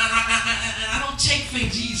 and I don't take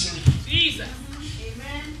things easily. Jesus.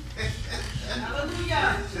 Amen.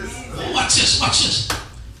 Hallelujah. Oh, watch this. Watch this.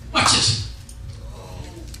 Watch this.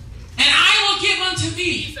 And I will give unto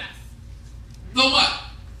thee the what?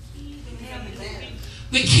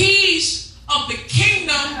 The keys of the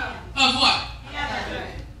kingdom of what?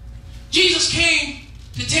 Jesus came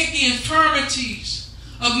to take the infirmities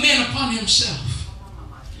of men upon himself.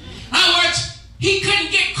 In other words, he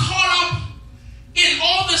couldn't get caught up in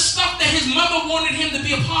all the stuff that his mother wanted him to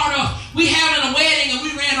be a part of. We having a wedding and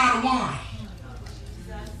we ran out of wine.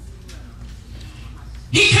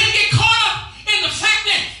 He couldn't get caught up in the fact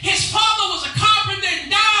that his father was a carpenter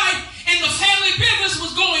and died and the family business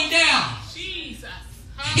was going down. Jesus.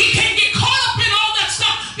 He couldn't get caught up in all that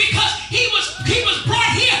stuff because he was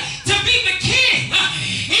brought here to be the king.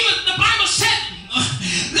 The Bible said,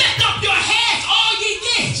 lift up your heads, all ye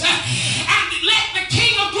gates, and let the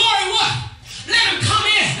King of glory what? Let him come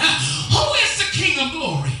in. Who is the King of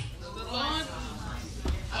glory?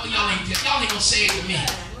 Oh, y'all ain't gonna say it to me.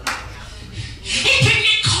 He can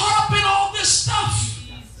get caught up in all this stuff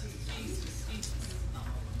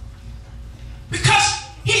because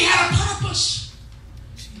he had a purpose.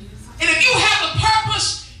 And if you have a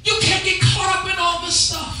purpose, you can't get caught up in all this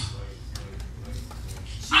stuff.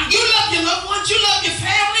 You love your loved ones, you love your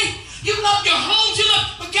family, you love your homes,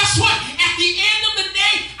 but guess what? At the end of the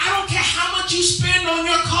day, I don't care how much you spend on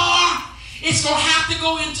your car, it's going to have to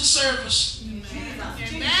go into service.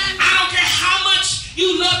 Amen. I don't care how much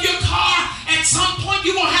you love your car, at some point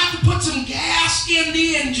you're going to have to put some gas in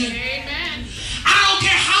the engine. Amen. I don't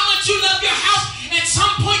care how much you love your house, at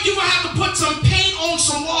some point you're going to have to put some paint on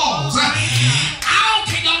some walls. I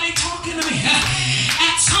don't care, y'all ain't talking to me.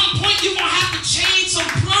 At some point you're going to have to change some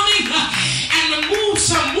plumbing and remove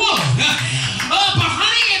some wood. But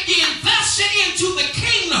honey, if you invest it into the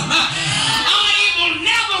kingdom, it will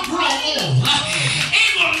never grow old.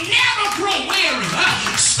 It will never grow weary.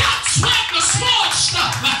 Stop sweating the small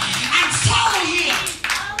stuff and follow him.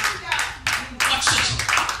 Watch this.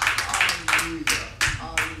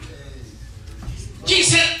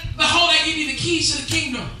 Jesus said, behold, I give you the keys to the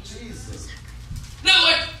kingdom. Now,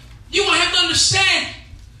 you will have to understand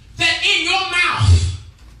that in your mouth,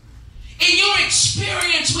 in your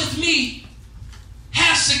experience with me,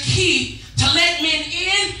 has the key to let men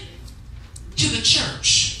in to the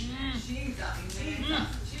church.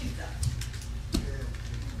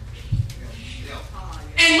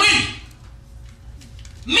 And when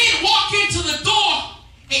men walk into the door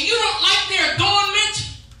and you don't like their adornment,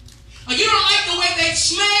 or you don't like the way they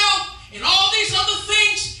smell, and all these other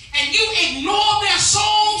things, and you ignore their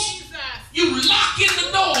souls, you lock in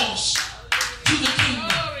the doors to the kingdom.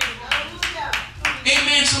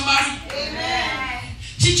 Amen, somebody? Amen.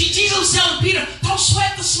 See, Jesus was telling Peter, don't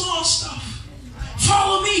sweat the small stuff.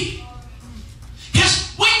 Follow me.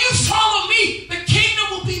 Because when you follow me, the kingdom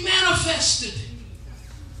will be manifested.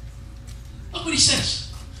 Look what he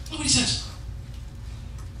says. Look what he says.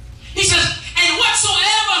 He says, and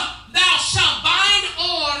whatsoever thou shalt bind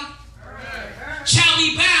on shall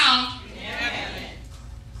be bound.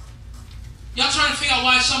 Y'all trying to figure out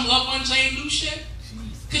why some loved ones ain't do shit?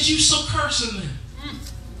 Because you so cursing them.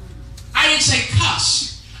 I didn't say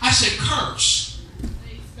cuss. I said curse.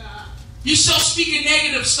 You still speaking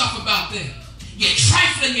negative stuff about them. You're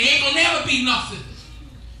trifling. You ain't gonna never be nothing.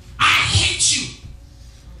 I hate you.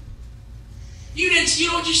 You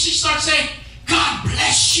don't just start saying, God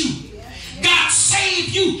bless you. God save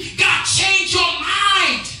you. God change your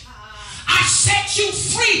mind. I set you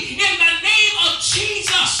free in the name of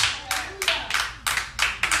Jesus.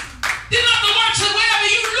 Did not the word say, wherever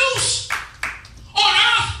you loose on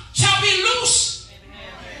earth shall be loose.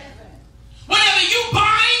 Whatever you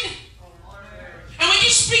bind, and when you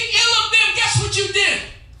speak ill of them, guess what you did?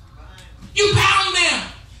 You bound them.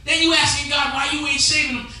 Then you asking God why you ain't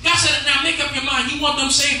saving them. God said, now make up your mind. You want them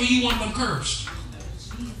saved or you want them cursed?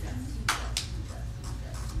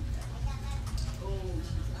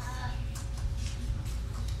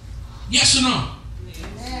 Yes or no?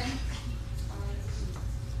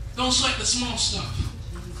 Don't sweat the small stuff.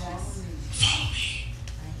 Follow me.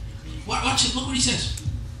 Watch it. Look what he says.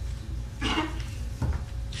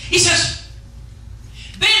 He says,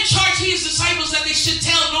 then charged he his disciples that they should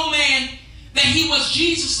tell no man that he was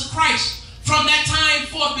Jesus the Christ. From that time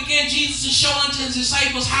forth began Jesus to show unto his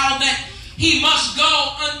disciples how that he must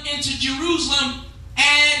go into Jerusalem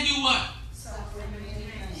and do what?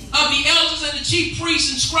 Of the elders and the chief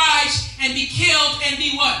priests and scribes, and be killed and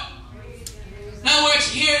be what? In other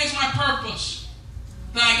words, here is my purpose,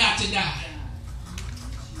 that I got to die.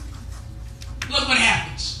 Look what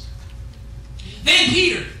happens. Then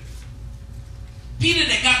Peter, Peter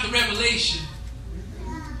that got the revelation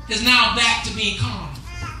is now back to being calm.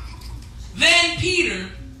 Then Peter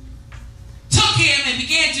took him and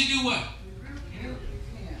began to do what?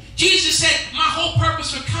 Jesus said, my whole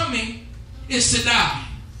purpose for coming is to die.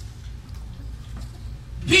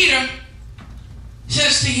 Peter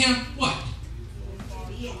says to him, what?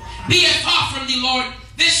 Be it far from thee, Lord,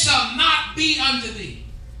 this shall not be unto thee.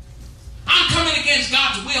 I'm coming against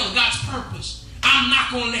God's will, God's purpose. I'm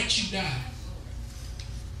not going to let you die.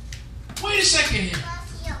 Wait a second here.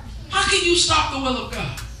 How can you stop the will of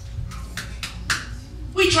God?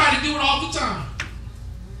 We try to do it all the time.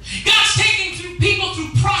 God's taking people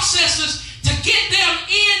through processes to get them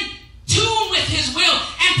in tune with his will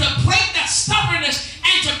and to break that stubbornness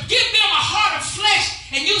and to give them a heart of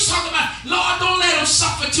flesh. And you talk about, Lord, don't let them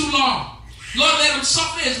suffer too long. Lord, let them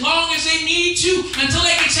suffer as long as they need to until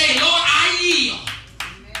they can say, Lord, I yield.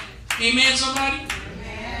 Amen, somebody?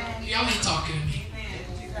 Amen. Y'all ain't talking to me.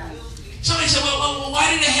 Amen. Somebody said, well,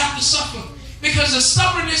 why do they have to suffer? Because the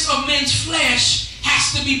stubbornness of men's flesh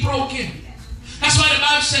has to be broken. That's why the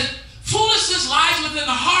Bible said, foolishness lies within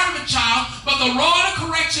the heart of a child, but the rod of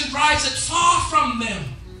correction drives it far from them.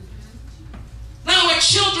 Now, our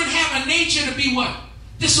children have a nature to be what?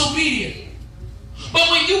 Disobedient. But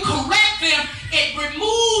when you correct them, it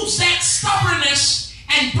removes that stubbornness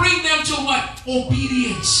and bring them to what?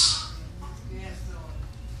 Obedience.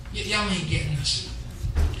 Y'all ain't getting this.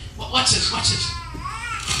 Watch this, watch this.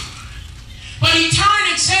 But he turned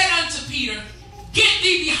and said unto Peter, get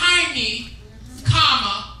thee behind me,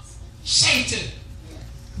 comma, Satan.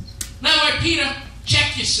 Now, Peter,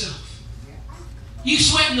 check yourself. You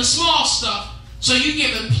sweating the small stuff, so you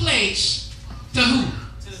giving place to who?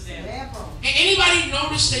 To the devil. Anybody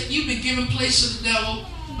notice that you've been giving place to the devil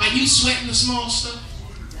by you sweating the small stuff?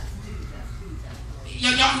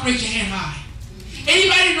 Y'all can raise your hand high.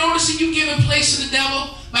 Anybody notice that you giving place to the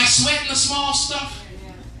devil by sweating the small stuff?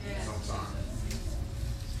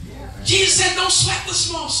 Jesus said, don't sweat the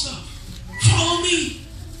small stuff. Follow me.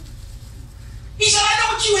 He said, I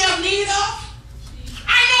know what you have need of.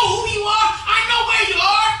 I know who you are. I know where you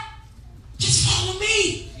are. Just follow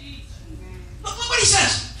me. Look what he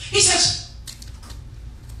says. He says,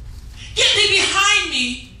 get thee behind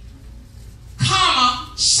me, comma,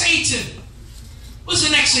 Satan. What's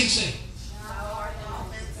the next thing say?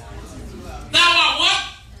 Thou art what?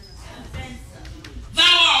 Thou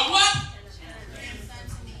art what?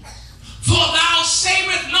 For thou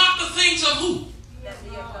savest not the things of who?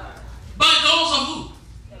 But those of who?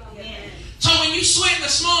 So when you sweat the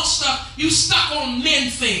small stuff, you stuck on men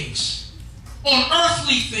things, on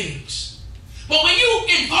earthly things. But when you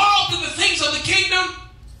involved in the things of the kingdom,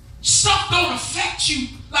 stuff don't affect you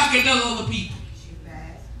like it does other people.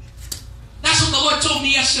 That's what the Lord told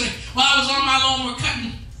me yesterday while I was on my lawnmower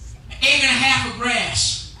cutting 1.5 acres of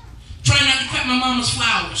grass, trying not to cut my mama's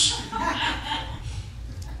flowers.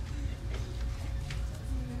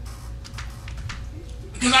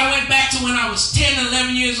 Because I went back to when I was 10 and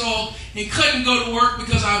 11 years old and couldn't go to work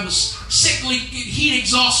because I was sickly, heat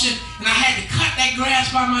exhaustion, and I had to cut that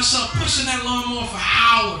grass by myself, pushing that lawnmower for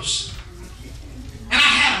hours. And I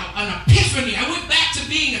had an epiphany. I went back to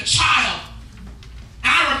being a child.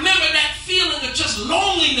 And I remember that feeling of just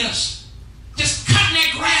loneliness, just cutting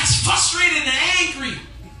that grass, frustrated and angry.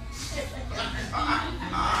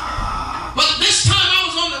 But this time I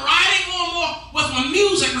was on the riding lawnmower with my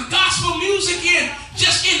music, my gospel music in,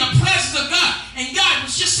 just in the presence of God. And God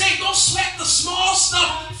was just saying, don't sweat the small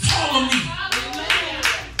stuff, follow me.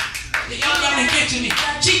 Y'all ain't getting me.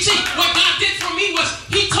 See, what God did for me was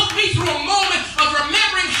he took me through a moment of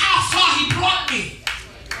remembering how far he brought me.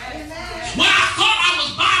 When I thought I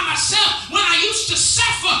was by myself, when I used to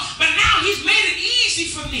suffer, but now he's made it easy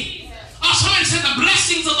for me. Somebody said the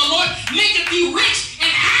blessings of the Lord maketh thee rich and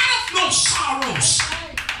addeth no sorrows.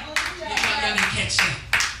 Y'all didn't catch that.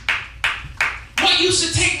 What used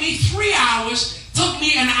to take me 3 hours took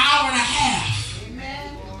me 1.5 hours.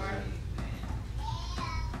 Amen.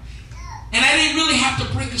 And I didn't really have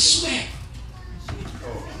to break a sweat.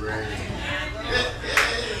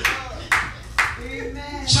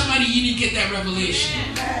 Somebody, you didn't get that revelation.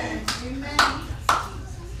 Amen.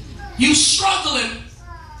 You struggling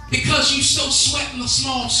because you still sweating the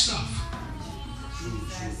small stuff.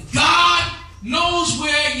 God knows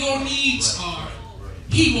where your needs are.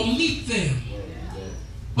 He will meet them.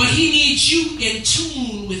 But he needs you in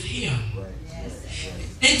tune with him.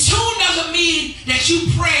 In tune doesn't mean that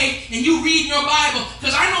you pray and you read your Bible.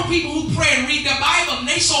 Because I know people who pray and read their Bible and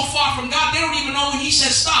they so far from God, they don't even know when he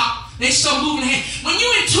says stop. They still moving ahead. When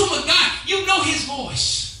you're in tune with God, you know his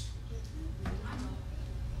voice.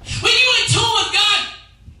 When you're in tune with God,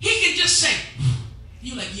 he can just say,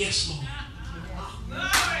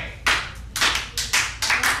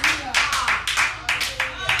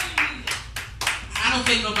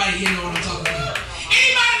 think nobody here know what I'm talking about.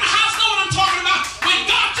 Anybody in the house know what I'm talking about? When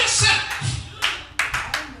God just said,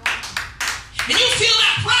 and you feel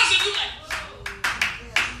that presence, you like,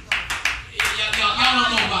 y'all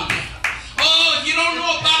don't know about that. Oh, if you don't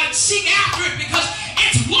know about it, seek after it, because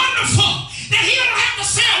it's wonderful that he don't have to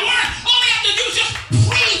say a word. All he have to do is just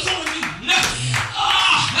breathe on you.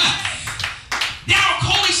 Darryl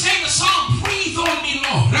Coley sang the song, "Breathe on Me,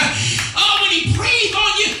 Lord." When he breathes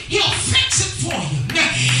on you, he'll fix it for you.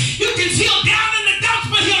 You can feel down in the dumps,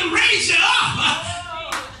 but he'll raise you up.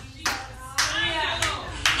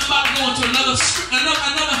 I'm about to go into another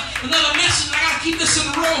message. I got to keep this in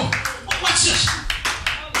a row. Watch this.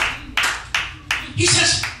 He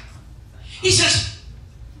says,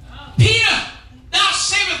 Peter, thou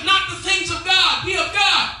savest not the things of God, be of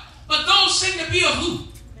God, but those seem to be of who?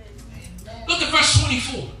 Look at verse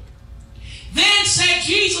 24. Then said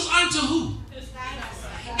Jesus unto who?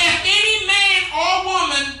 If any man or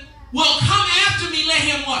woman will come after me, let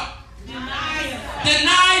him what?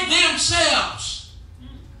 Deny themselves.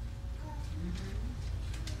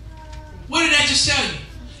 What did I just tell you?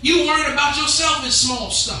 You worried about yourself in small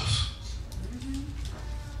stuff.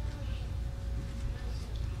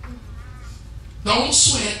 Don't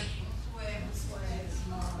sweat.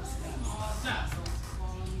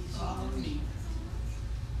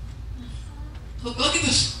 Look at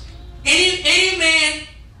this. Any man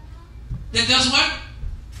that does what?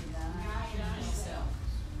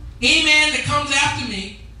 Any man that comes after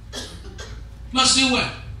me must do what?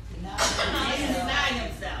 Deny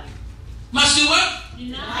himself. Must do what?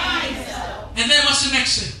 Deny himself. And then what's the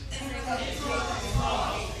next thing?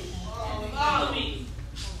 Follow me.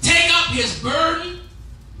 Take up his burden,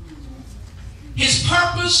 his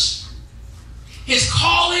purpose, his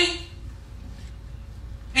calling,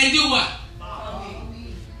 and do what?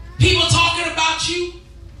 People talking about you.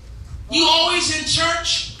 You always in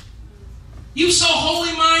church. You so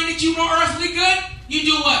holy-minded, you more earthly good. You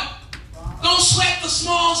do what? Don't sweat the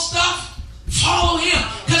small stuff. Follow him.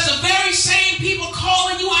 Because the very same people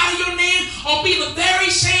calling you out of your name will be the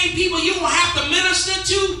very same people you will have to minister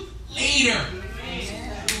to later.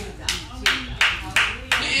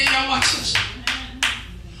 Y'all watch this.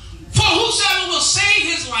 For whosoever will save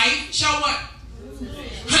his life shall what?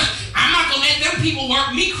 I'm not going to let them people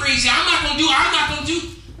work me crazy. I'm not going to do.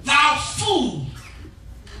 Thou fool.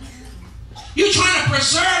 You're trying to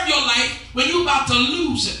preserve your life when you're about to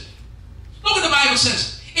lose it. Look what the Bible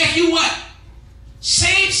says. If you what?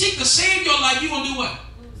 Seek to save your life, you're going to do what?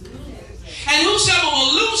 And whosoever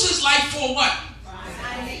will lose his life for what?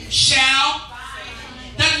 Shall.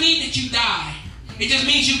 Doesn't mean that you die. It just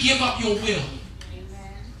means you give up your will.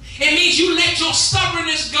 It means you let your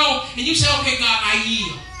stubbornness go and you say, okay, God, I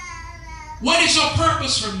yield. What is your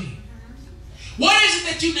purpose for me? What is it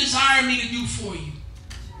that you desire me to do for you?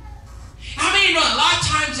 How many know a lot of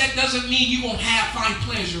times that doesn't mean you're going to find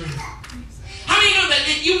pleasure in it? How many know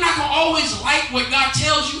that you're not going to always like what God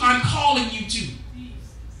tells you I'm calling you to?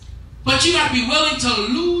 But you got to be willing to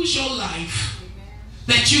lose your life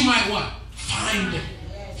that you might what? Find it.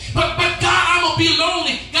 But God, I'm going to be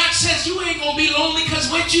lonely. God says you ain't going to be lonely because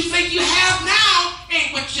what you think you have now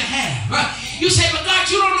ain't what you have. You say, but God,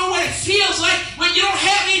 you don't know what it feels like when you don't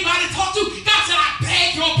have anybody to talk to. God said, I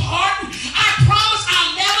beg your pardon. I promise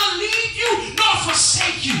I'll never leave you nor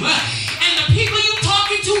forsake you. And the people you're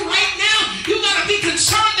talking to right now, you got to be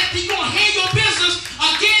concerned that you're going to hear your business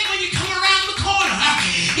again when you come around the corner.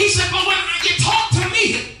 He said, but when you talk to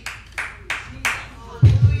me,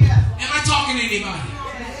 am I talking to anybody?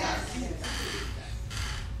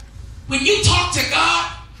 When you talk to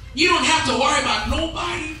God, you don't have to worry about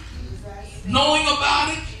nobody knowing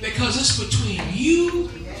about it because it's between you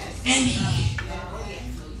and He.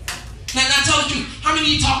 Now tell the truth. How many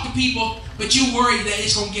of you talk to people, but you worry that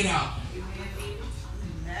it's going to get out?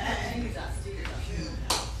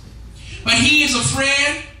 But He is a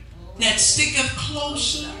friend that sticketh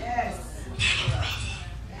closer than a brother.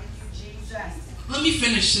 Let me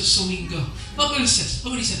finish this so we can go. Look what it says.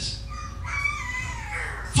 Look what He says.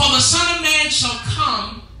 For the Son of Man shall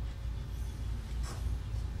come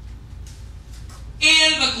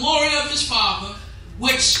in the glory of His Father,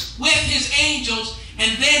 which with His angels,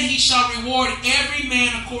 and then He shall reward every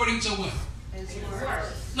man according to what?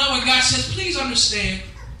 Now when God says, please understand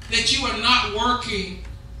that you are not working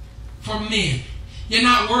for men. You're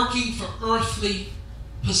not working for earthly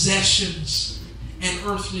possessions and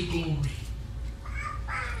earthly glory.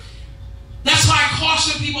 That's why I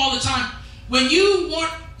caution people all the time. When you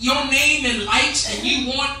want your name in lights and you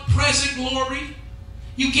want present glory,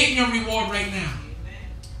 you're getting your reward right now.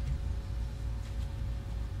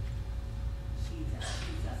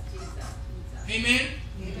 Amen.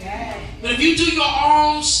 But if you do your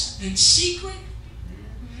alms in secret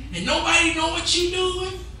and nobody know what you're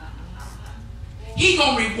doing, He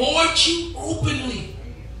gonna reward you openly.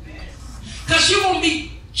 Because you're gonna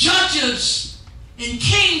be judges and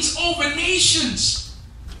kings over nations.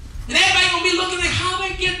 And everybody gonna be looking at how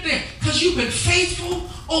they get there. Because you've been faithful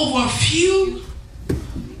over a few.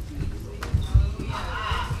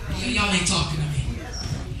 Y'all ain't talking to me.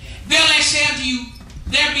 Verily I say unto you,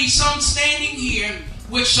 there be some standing here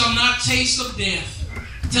which shall not taste of death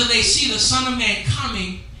till they see the Son of Man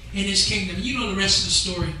coming in His kingdom. You know the rest of the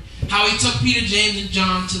story. How He took Peter, James, and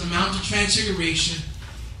John to the Mount of Transfiguration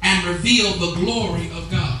and revealed the glory of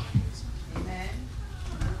God. Amen.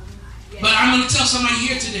 But I'm going to tell somebody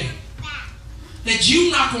here today that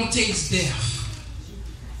you're not going to taste death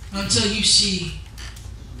until you see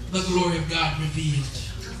the glory of God revealed.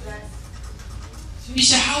 You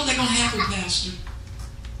say, how is that going to happen, Pastor?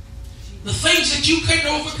 The things that you couldn't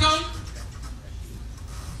overcome,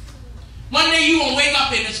 one day you're going to wake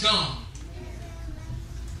up and it's gone.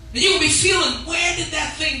 And you're going to be feeling, where did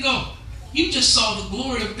that thing go? You just saw the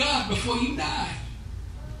glory of God before you died.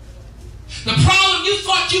 The problem you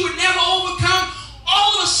thought you would never overcome,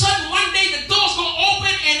 all of a sudden one day the door's going to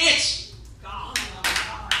open and it's gone.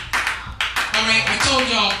 All right, I told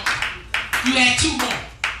y'all, you had two more.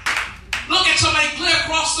 Look at somebody clear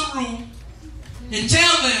across the room and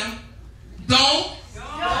tell them, don't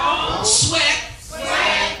sweat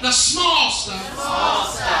the small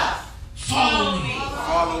stuff. Follow me.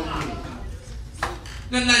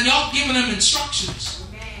 Now y'all giving them instructions.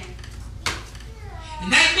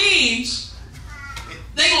 And that means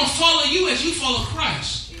they're going to follow you as you follow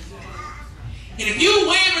Christ. And if you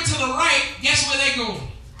waver to the right, guess where they're going?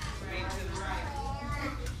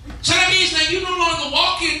 So that means that you're no longer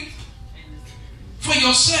walking for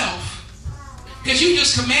yourself, because you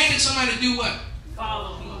just commanded somebody to do what?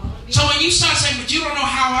 Follow me. So when you start saying, but you don't know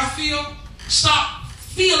how I feel, stop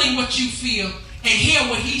feeling what you feel and hear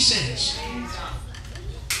what He says.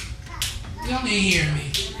 Y'all ain't hearing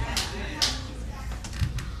me.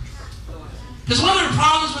 Because one of the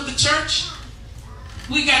problems with the church,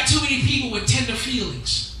 we got too many people with tender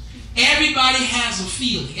feelings. Everybody has a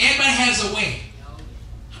feeling. Everybody has a way.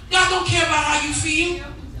 God don't care about how you feel.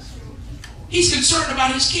 He's concerned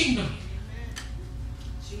about His kingdom.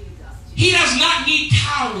 He does not need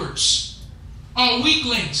cowards or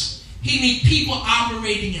weaklings. He needs people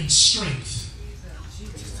operating in strength.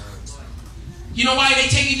 You know why they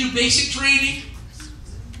take you through basic training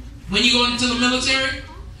when you go into the military?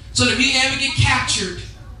 So that if you ever get captured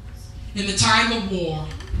in the time of war,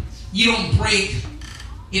 you don't break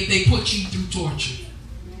if they put you through torture.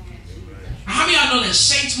 How many of y'all know that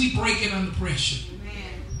saints, we break it under pressure?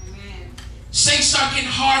 Saints start getting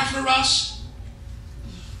hard for us.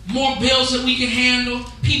 More bills that we can handle.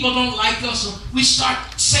 People don't like us. Or we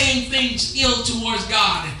start saying things ill towards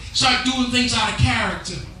God and start doing things out of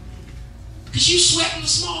character. Because you sweating the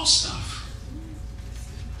small stuff.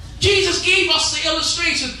 Jesus gave us the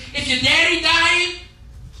illustration. If your daddy dying,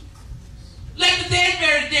 let the dead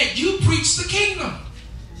bury the dead. You preach the kingdom.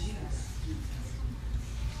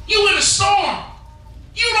 You in a storm.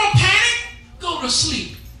 You don't panic. Go to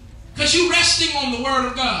sleep. Because you're resting on the word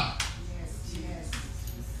of God.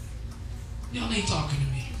 Y'all ain't talking to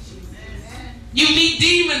me. You meet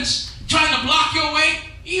demons trying to block your way.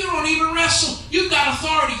 You don't even wrestle. You've got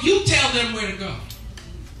authority. You tell them where to go.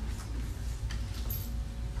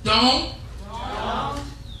 Don't.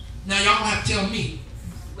 Now y'all gonna have to tell me.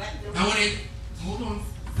 Hold on.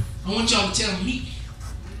 I want y'all to tell me.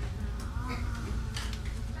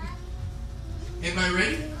 Everybody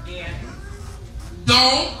ready? Yeah.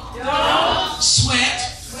 Don't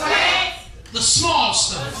sweat the small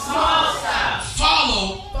stuff.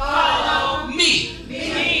 Follow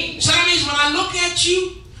me. So that means when I look at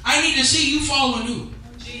you, I need to see you following who?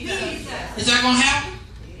 Jesus. Is that going to happen?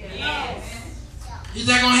 Yes. Is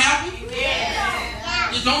that going to happen?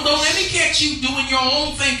 Yes. Don't let me catch you doing your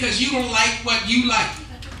own thing because you don't like what you like.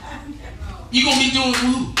 You're going to be doing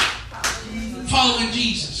who? Following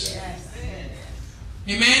Jesus.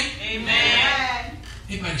 Amen? Amen.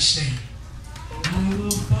 Everybody stand.